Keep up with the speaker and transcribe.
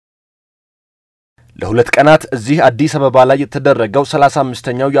ለሁለት ቀናት እዚህ አዲስ አበባ ላይ የተደረገው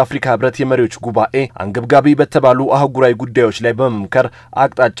 35ኛው የአፍሪካ ህብረት የመሪዎች ጉባኤ አንገብጋቢ በተባሉ አህጉራዊ ጉዳዮች ላይ በመምከር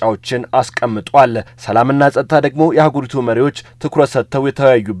አቅጣጫዎችን አስቀምጧል። ሰላምና ጸጥታ ደግሞ የአህጉሪቱ መሪዎች ትኩረት ሰጥተው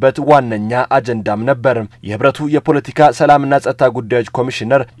የተወያዩበት ዋነኛ አጀንዳም ነበር። የህብረቱ የፖለቲካ ሰላምና ጸጥታ ጉዳዮች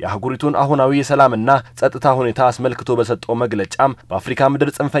ኮሚሽነር የአህጉሪቱን አሁናዊ የሰላምና ጸጥታ ሁኔታ አስመልክቶ በሰጠው መግለጫም በአፍሪካ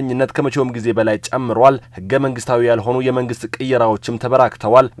ምድር ጽንፈኝነት ከመቼውም ጊዜ በላይ ጨምሯል። ህገ መንግስታዊ ያልሆኑ የመንግስት ቅየራዎችም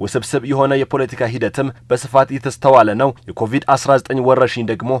ተበራክተዋል። ውስብስብ የሆነ የፖለቲካ ሂደትም በስፋት የተስተዋለ ነው። የኮቪድ-19 ወረርሽኝ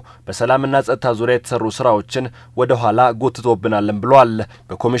ደግሞ በሰላምና ጸጥታ ዙሪያ የተሰሩ ስራዎችን ወደ ኋላ ጎትቶብናልም ብሏል።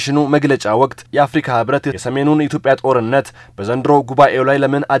 በኮሚሽኑ መግለጫ ወቅት የአፍሪካ ህብረት የሰሜኑን ኢትዮጵያ ጦርነት በዘንድሮ ጉባኤው ላይ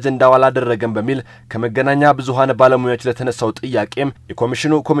ለምን አጀንዳው አላደረገም በሚል ከመገናኛ ብዙሃን ባለሙያዎች ለተነሳው ጥያቄም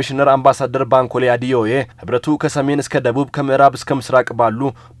የኮሚሽኑ ኮሚሽነር አምባሳደር ባንኮሌ አዲዮዬ ህብረቱ ከሰሜን እስከ ደቡብ ከምዕራብ እስከ ምስራቅ ባሉ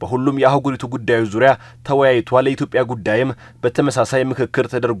በሁሉም የአህጉሪቱ ጉዳዮች ዙሪያ ተወያይቷል። የኢትዮጵያ ጉዳይም በተመሳሳይ ምክክር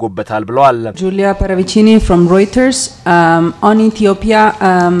ተደርጎበታል ብለዋል። Julia Paravicini from Reuters on Ethiopia.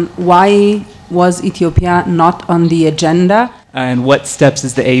 Why was Ethiopia not on the agenda? And what steps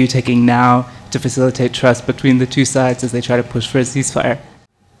is the AU taking now to facilitate trust between the two sides as they try to push for a ceasefire?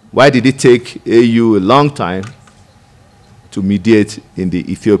 Why did it take AU a long time to mediate in the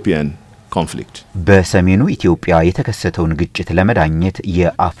Ethiopian conflict? በሰሜኑ ኢትዮጵያ የተከሰተውን ግጭት ለመዳኘት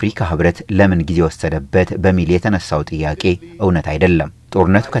የአፍሪካ ህብረት ለምን ጊዜ ወሰደበት በሚል የተነሳው ጥያቄ እውነት አይደለም።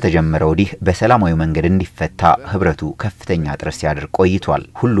 ጦርነቱ ከተጀመረ ወዲህ በሰላማዊ መንገድ እንዲፈታ ህብረቱ ከፍተኛ ጥረት ሲያደርግ ቆይቷል።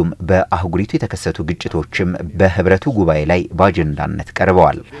 ሁሉም በአህጉሪቱ የተከሰቱ ግጭቶችም በህብረቱ ጉባኤ ላይ በአጀንዳነት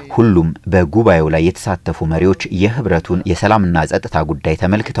ቀርበዋል። ሁሉም በጉባኤው ላይ የተሳተፉ መሪዎች የህብረቱን የሰላምና ጸጥታ ጉዳይ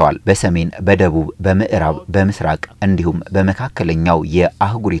ተመልክተዋል። በሰሜን፣ በደቡብ፣ በምዕራብ፣ በምስራቅ እንዲሁም በመካከለኛው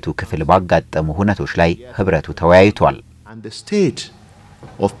የአህጉሪቱ ክፍል ባጋጠሙ ሁነቶች ላይ ህብረቱ ተወያይቷል። And the state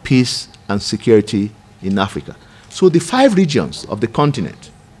of peace and security in Africa. So the 5 regions of the continent,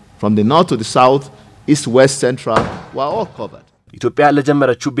 from the north to the south, east, west, central, were all covered. ኢትዮጵያ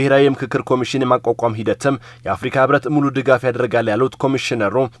ለጀመረችው ብሔራዊ የምክክር ኮሚሽን የማቋቋም ሂደትም የአፍሪካ ህብረት ሙሉ ድጋፍ ያደርጋል ያሉት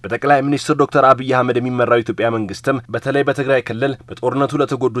ኮሚሽነሩ በጠቅላይ ሚኒስትር ዶክተር አብይ አህመድ የሚመራው የኢትዮጵያ መንግስትም በተለይ በትግራይ ክልል በጦርነቱ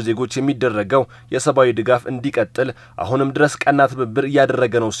ለተጎዱ ዜጎች የሚደረገው የሰብዓዊ ድጋፍ እንዲቀጥል አሁንም ድረስ ቀና ትብብር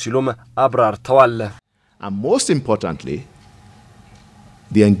እያደረገ ነው ሲሉም አብራርተዋል። And most importantly,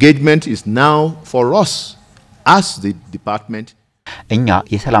 the engagement is now for us as the department. እኛ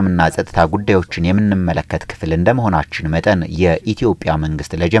የሰላምና ጸጥታ ጉዳዮችን የምንመለከት ክፍል እንደመሆናችን መጠን የኢትዮጵያ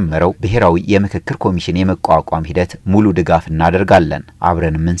መንግስት ለጀመረው ብሔራዊ የምክክር ኮሚሽን የመቋቋም ሂደት ሙሉ ድጋፍ እናደርጋለን፣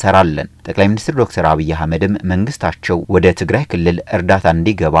 አብረንም እንሰራለን። ጠቅላይ ሚኒስትር ዶክተር አብይ አህመድም መንግስታቸው ወደ ትግራይ ክልል እርዳታ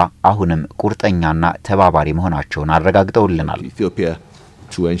እንዲገባ አሁንም ቁርጠኛና ተባባሪ መሆናቸውን አረጋግጠውልናል። Ethiopia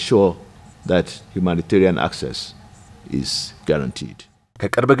to ensure that humanitarian access is guaranteed.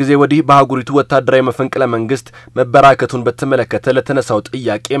 ከቅርብ ጊዜ ወዲህ በአህጉሪቱ ወታደራዊ መፈንቅለ መንግስት መበራከቱን በተመለከተ ለተነሳው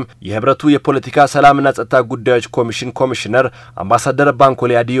ጥያቄም የህብረቱ የፖለቲካ ሰላምና ጸጥታ ጉዳዮች ኮሚሽን ኮሚሽነር አምባሳደር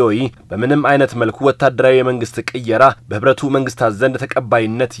ባንኮሌ አዲዮዬ በምንም አይነት መልኩ ወታደራዊ የመንግስት ቅየራ በህብረቱ መንግስታት ዘንድ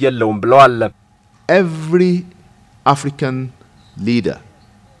ተቀባይነት የለውም ብለዋል። Every African leader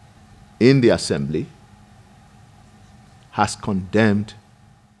in the assembly has condemned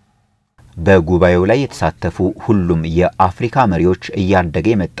በጉባኤው ላይ የተሳተፉ ሁሉም የአፍሪካ መሪዎች እያደገ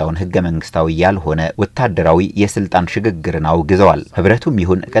የመጣውን ህገ መንግስታዊ ያልሆነ ወታደራዊ የስልጣን ሽግግርን አውግዘዋል። ህብረቱም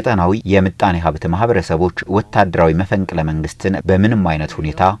ይሁን ቀጠናዊ የምጣኔ ሀብት ማህበረሰቦች ወታደራዊ መፈንቅለ መንግስትን በምንም አይነት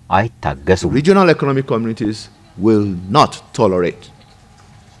ሁኔታ አይታገሱም። Regional economic communities will not tolerate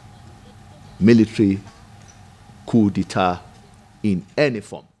military coup d'etat in any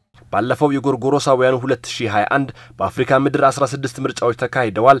form. ባለፈው የጎርጎሮሳውያኑ 2021 በአፍሪካ ምድር 16 ምርጫዎች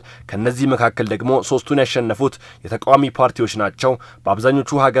ተካሂደዋል። ከነዚህ መካከል ደግሞ 3ቱን ያሸነፉት የተቃዋሚ ፓርቲዎች ናቸው።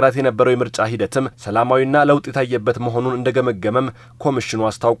 በአብዛኞቹ ሀገራት የነበረው የምርጫ ሂደትም ሰላማዊና ለውጥ የታየበት መሆኑን እንደገመገመም ኮሚሽኑ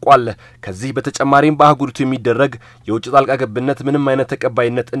አስታውቋል። ከዚህ በተጨማሪም በአህጉሪቱ የሚደረግ የውጭ ጣልቃ ገብነት ምንም አይነት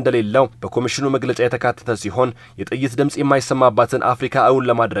ተቀባይነት እንደሌለው በኮሚሽኑ መግለጫ የተካተተ ሲሆን የጥይት ድምጽ የማይሰማባትን አፍሪካ እውን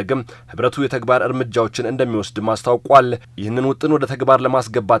ለማድረግም ህብረቱ የተግባር እርምጃዎችን እንደሚወስድ ማስታውቋል። ይህንን ውጥን ወደ ተግባር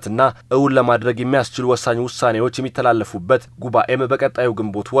ለማስገባትና እውን ለማድረግ የሚያስችሉ ወሳኝ ውሳኔዎች የሚተላለፉበት ጉባኤም በቀጣዩ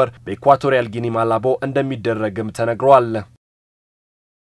ግንቦት ወር በኢኳቶሪያል ጊኒ ማላቦ እንደሚደረግም ተነግሯል።